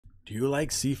Do you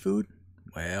like seafood?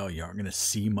 Well, you aren't going to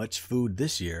see much food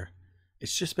this year.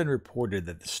 It's just been reported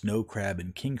that the snow crab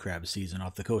and king crab season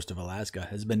off the coast of Alaska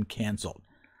has been canceled.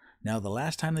 Now, the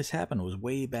last time this happened was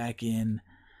way back in,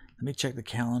 let me check the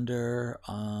calendar.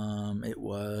 It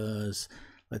was,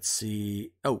 let's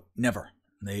see. Oh, never.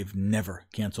 They've never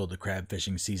canceled the crab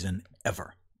fishing season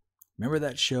ever. Remember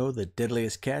that show, The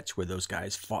Deadliest Catch, where those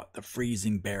guys fought the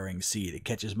freezing Bering Sea to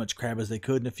catch as much crab as they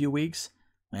could in a few weeks?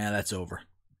 That's over.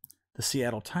 The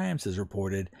Seattle Times has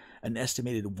reported an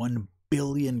estimated 1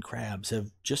 billion crabs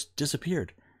have just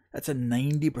disappeared. That's a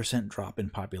 90% drop in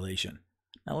population.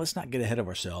 Now, let's not get ahead of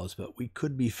ourselves, but we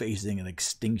could be facing an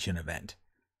extinction event.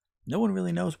 No one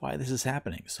really knows why this is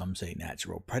happening. Some say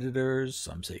natural predators,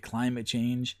 some say climate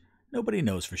change. Nobody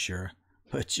knows for sure,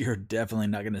 but you're definitely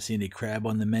not going to see any crab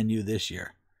on the menu this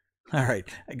year. All right,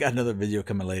 I got another video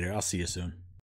coming later. I'll see you soon.